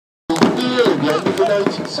the end of the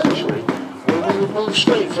 19th century, when we would move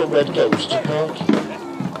straight from Red Ghost to Parky.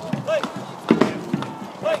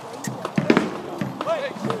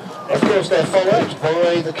 Of course, they're followed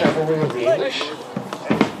by the cavalry of the English,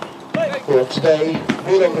 who are today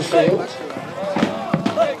been on the field.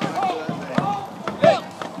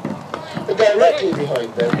 And directly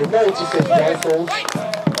behind them, the 95th Rifles,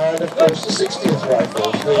 and of course the 60th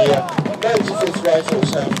Rifles. The 95th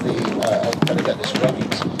Rifles have I'm going to get this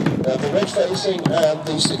right, the red facing, and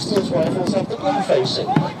the 60th Rifles have the blue facing.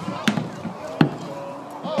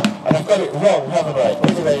 And I've got it wrong, haven't I?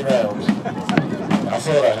 All the way round. I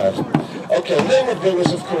thought I had. Okay, they would go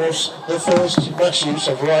as, of course, the first mass use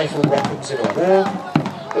of rifle weapons in a war.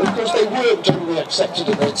 But of course they weren't generally accepted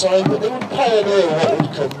at their time, but they would pioneer what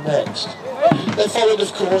would come next. They're followed,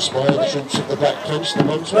 of course, by the troops of the Black Prince, the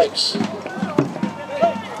Brunswicks.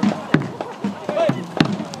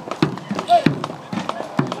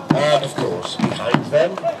 And of course, behind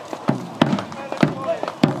them,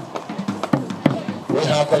 we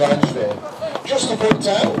have the Lancashire. Just to point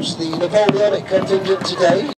out, the Napoleonic contingent today